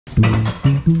Well,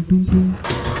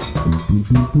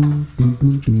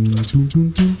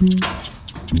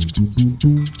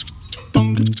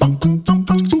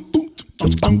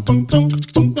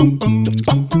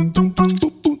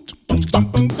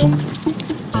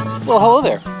 hello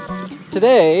there.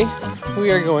 Today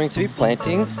we are going to be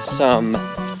planting some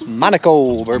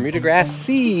Monoco Bermudagrass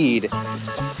seed.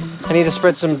 I need to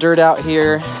spread some dirt out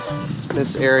here.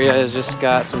 This area has just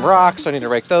got some rocks, so I need to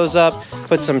rake those up,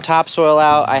 put some topsoil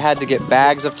out. I had to get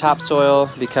bags of topsoil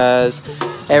because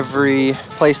every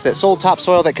place that sold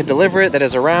topsoil that could deliver it that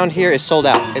is around here is sold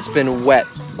out. It's been wet,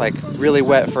 like really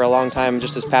wet for a long time.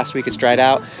 Just this past week it's dried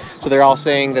out. So they're all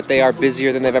saying that they are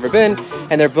busier than they've ever been,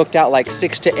 and they're booked out like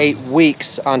 6 to 8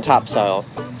 weeks on topsoil.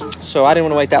 So I didn't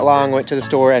want to wait that long, went to the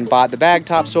store and bought the bag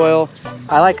topsoil.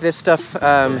 I like this stuff.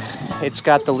 It's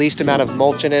got the least amount of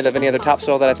mulch in it of any other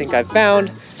topsoil that I think I've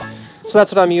found. So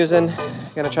that's what I'm using.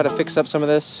 I'm gonna try to fix up some of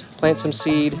this, plant some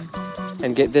seed,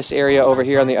 and get this area over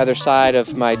here on the other side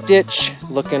of my ditch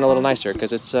looking a little nicer,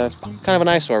 because it's kind of an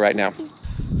eyesore right now.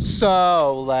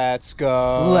 So let's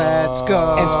go. Let's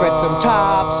go. And spread some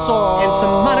topsoil and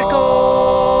some Monoco.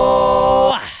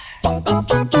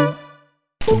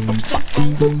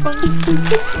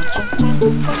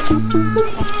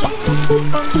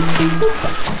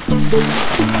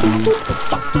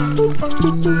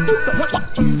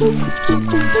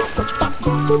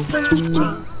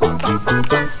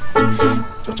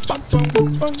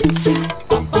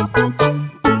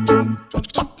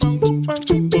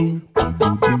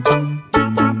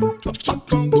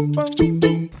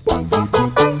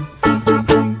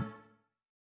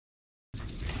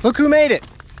 Look who made it.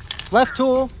 Left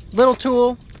tool, little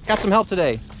tool, got some help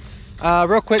today.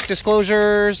 Real quick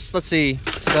disclosures, let's see.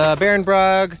 The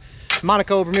Bermuda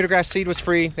Monoco Bermudagrass seed was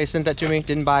free. They sent that to me,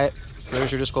 didn't buy it. So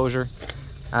there's your disclosure.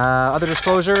 Other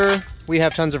disclosure, we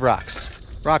have tons of rocks.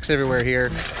 Rocks everywhere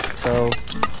here, so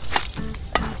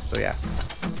yeah.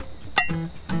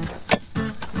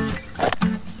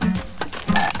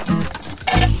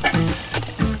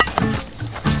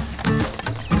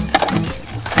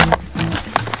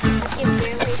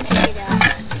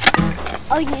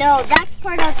 Oh no, that's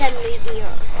part of the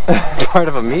meteor. Part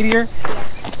of a meteor?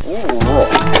 Yeah.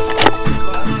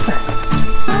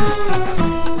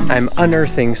 I'm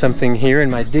unearthing something here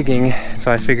in my digging, so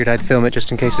I figured I'd film it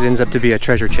just in case it ends up to be a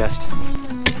treasure chest.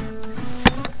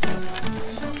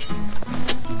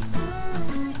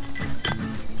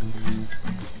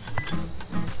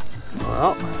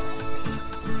 Well,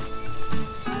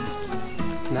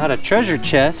 not a treasure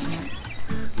chest.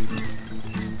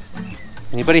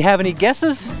 Anybody have any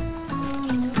guesses?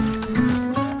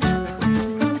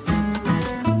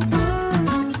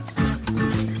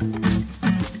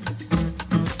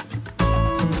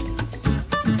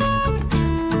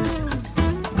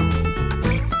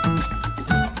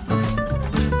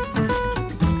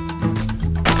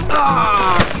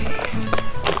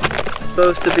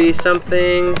 Supposed to be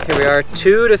something, here we are,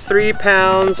 2 to 3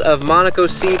 pounds of Monoco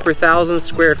seed per 1,000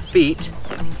 square feet,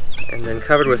 and then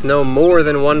covered with no more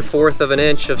than 1/4 of an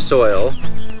inch of soil.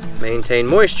 Maintain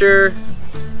moisture.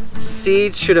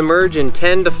 Seeds should emerge in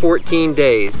 10 to 14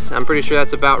 days. I'm pretty sure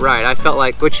that's about right. I felt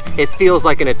like, which it feels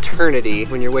like an eternity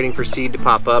when you're waiting for seed to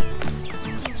pop up.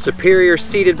 Superior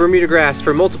seeded Bermuda grass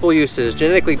for multiple uses.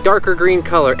 Genetically darker green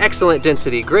color, excellent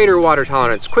density, greater water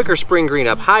tolerance, quicker spring green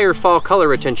up, higher fall color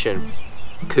retention.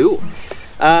 Cool.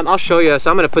 I'll show you. So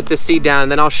I'm going to put this seed down,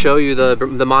 and then I'll show you the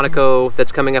Monoco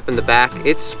that's coming up in the back.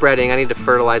 It's spreading. I need to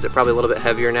fertilize it probably a little bit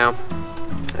heavier now.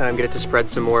 Get it to spread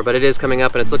some more, but it is coming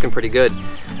up and it's looking pretty good.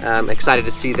 I'm excited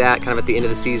to see that kind of at the end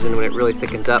of the season when it really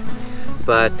thickens up.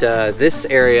 But this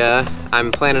area,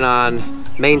 I'm planning on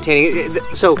maintaining.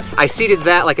 So I seeded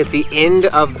that like at the end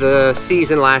of the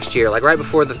season last year, like right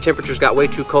before the temperatures got way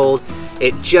too cold.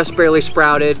 It just barely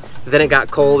sprouted, then it got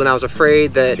cold, and I was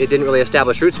afraid that it didn't really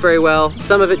establish roots very well.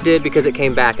 Some of it did because it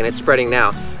came back and it's spreading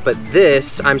now. But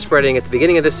this, I'm spreading at the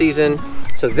beginning of the season.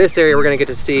 So this area, we're gonna get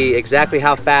to see exactly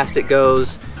how fast it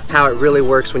goes, how it really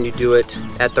works when you do it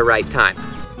at the right time.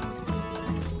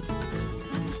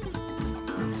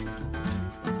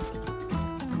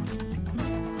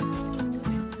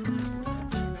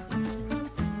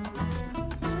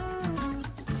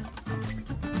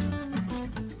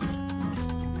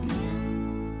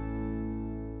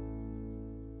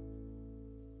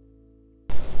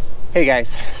 Hey guys,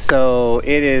 so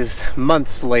it is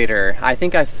months later. I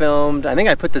think I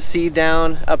put the seed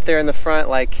down up there in the front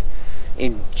like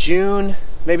in June,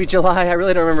 maybe July. I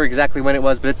really don't remember exactly when it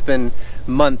was, but it's been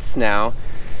months now.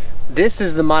 This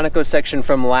is the Monoco section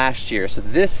from last year. So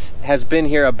this has been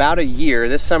here about a year.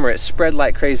 This summer it spread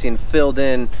like crazy and filled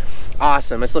in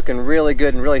awesome. It's looking really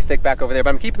good and really thick back over there,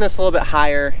 but I'm keeping this a little bit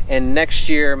higher, and next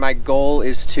year my goal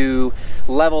is to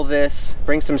level this,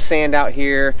 bring some sand out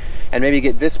here, and maybe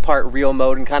get this part real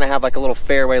mowed and kind of have like a little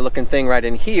fairway looking thing right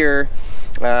in here.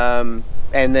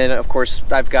 And then of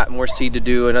course I've got more seed to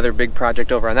do, another big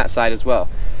project over on that side as well.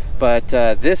 But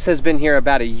this has been here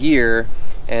about a year,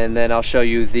 and then I'll show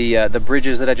you the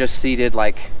bridges that I just seeded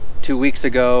like 2 weeks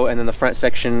ago, and then the front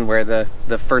section where the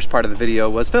first part of the video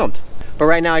was filmed. But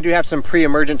right now I do have some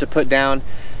pre-emergent to put down.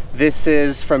 This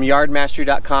is from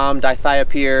yardmastery.com,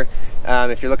 dithiopyr.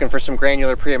 If you're looking for some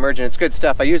granular pre-emergent, it's good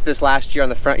stuff. I used this last year on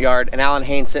the front yard, and Alan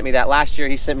Haynes sent me that last year.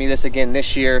 He sent me this again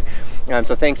this year.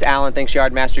 So thanks Alan, thanks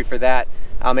Yard Mastery for that.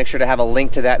 I'll make sure to have a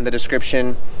link to that in the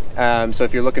description. So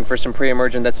if you're looking for some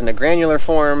pre-emergent that's in a granular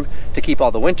form to keep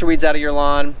all the winter weeds out of your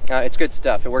lawn, it's good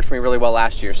stuff. It worked for me really well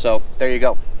last year, so there you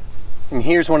go. And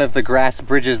here's one of the grass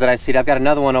bridges that I seed. I've got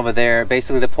another one over there.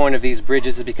 Basically the point of these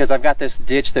bridges is because I've got this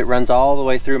ditch that runs all the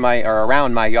way through or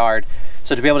around my yard.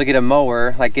 So to be able to get a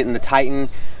mower, like getting the Titan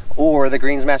or the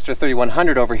Greensmaster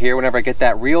 3100 over here, whenever I get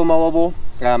that real mowable,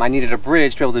 I needed a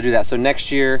bridge to be able to do that. So next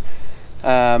year,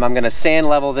 I'm gonna sand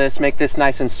level this, make this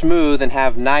nice and smooth, and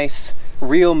have nice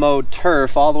real mowed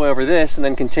turf all the way over this, and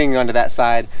then continue onto that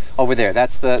side over there.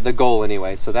 That's the goal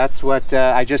anyway. So that's what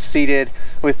I just seeded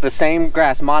with the same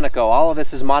grass, Monoco. All of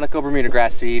this is Monoco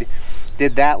Bermudagrass seed.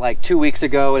 Did that like 2 weeks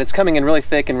ago, and it's coming in really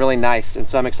thick and really nice. And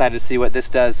so I'm excited to see what this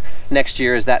does next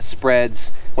year as that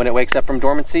spreads when it wakes up from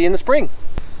dormancy in the spring.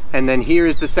 And then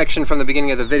here's the section from the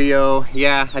beginning of the video.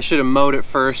 Yeah, I should have mowed it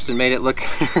first and made it look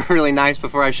really nice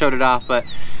before I showed it off, but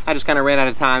I just kind of ran out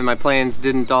of time. My plans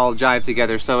didn't all jive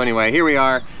together. So anyway, here we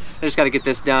are. I just got to get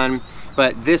this done.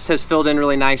 But this has filled in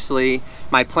really nicely.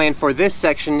 My plan for this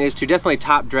section is to definitely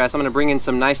top dress. I'm going to bring in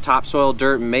some nice topsoil,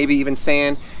 dirt, maybe even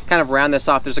sand, kind of round this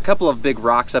off. There's a couple of big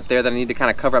rocks up there that I need to kind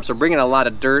of cover up. So bring in a lot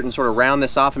of dirt and sort of round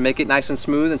this off and make it nice and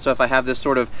smooth. And so if I have this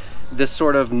sort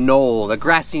of knoll, the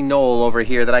grassy knoll over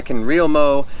here that I can real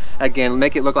mow, again,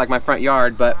 make it look like my front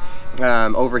yard, but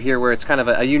over here where it's kind of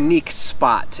a unique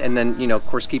spot, and then, you know, of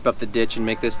course, keep up the ditch and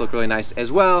make this look really nice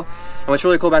as well. And what's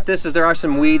really cool about this is there are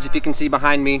some weeds, if you can see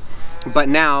behind me, but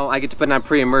now I get to put on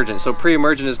pre-emergent. So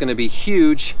pre-emergent is going to be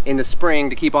huge in the spring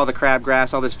to keep all the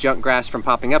crabgrass, all this junk grass from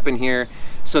popping up in here,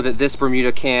 so that this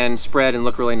Bermuda can spread and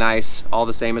look really nice, all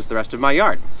the same as the rest of my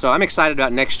yard. So I'm excited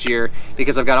about next year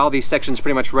because I've got all these sections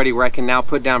pretty much ready where I can now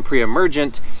put down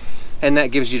pre-emergent, and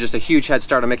that gives you just a huge head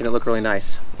start on making it look really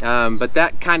nice. But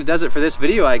that kind of does it for this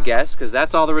video, I guess, because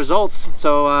that's all the results.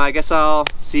 So I guess I'll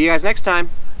see you guys next time.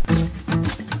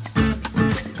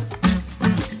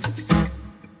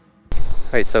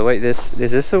 Wait, so wait, is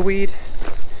this a weed?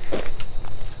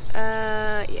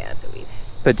 Yeah, it's a weed.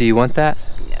 But do you want that?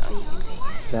 No, you can take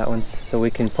it. That one's, so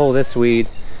we can pull this weed.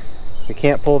 We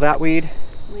can't pull that weed?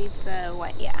 Leave the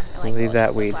white, yeah. I like leave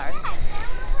that weed. flowers.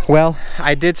 Well,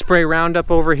 I did spray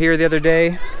Roundup over here the other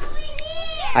day.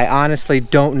 I honestly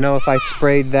don't know if I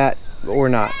sprayed that or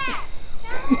not.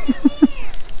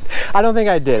 I don't think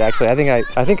I did, actually. I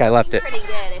think I left it. Pretty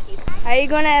good if you... Are you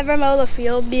gonna ever mow the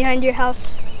field behind your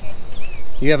house?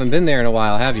 You haven't been there in a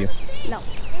while, have you? No.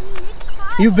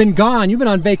 You've been gone. You've been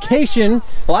on vacation.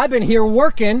 Well, I've been here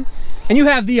working, and you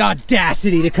have the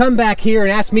audacity to come back here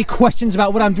and ask me questions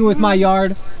about what I'm doing with my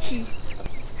yard.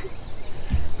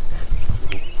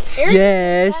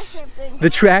 Yes, the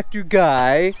tractor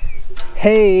guy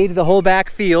hayed the whole back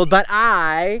field, but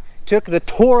I took the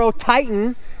Toro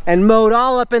Titan and mowed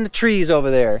all up in the trees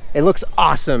over there. It looks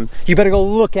awesome. You better go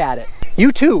look at it.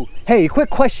 You too. Hey, quit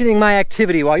questioning my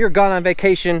activity while you're gone on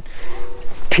vacation,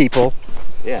 people.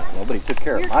 Yeah, nobody took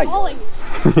care of my yard.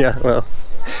 Yeah, well,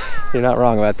 you're not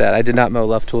wrong about that. I did not mow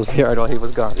Left Tool's yard while he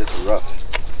was gone. It's rough.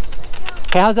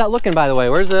 Hey, how's that looking, by the way?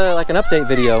 Where's like an update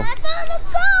video? I found a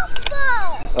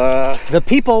golf ball! The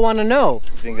people want to know.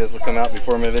 You think this will come out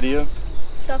before my video?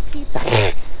 So people.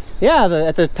 Yeah,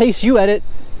 at the pace you edit.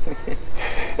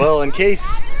 Well, in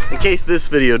case this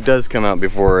video does come out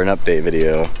before an update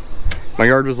video, my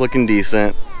yard was looking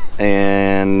decent,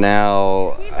 and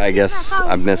now I guess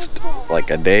I've missed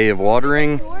like a day of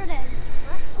watering.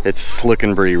 It's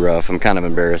looking pretty rough. I'm kind of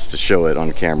embarrassed to show it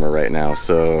on camera right now,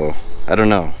 so I don't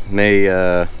know. May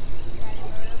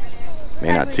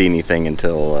not see anything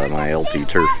until my LT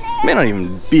turf. May not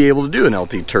even be able to do an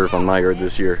LT turf on my yard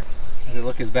this year. Does it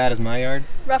look as bad as my yard?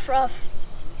 Rough.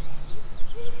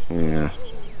 Yeah.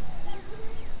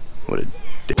 What a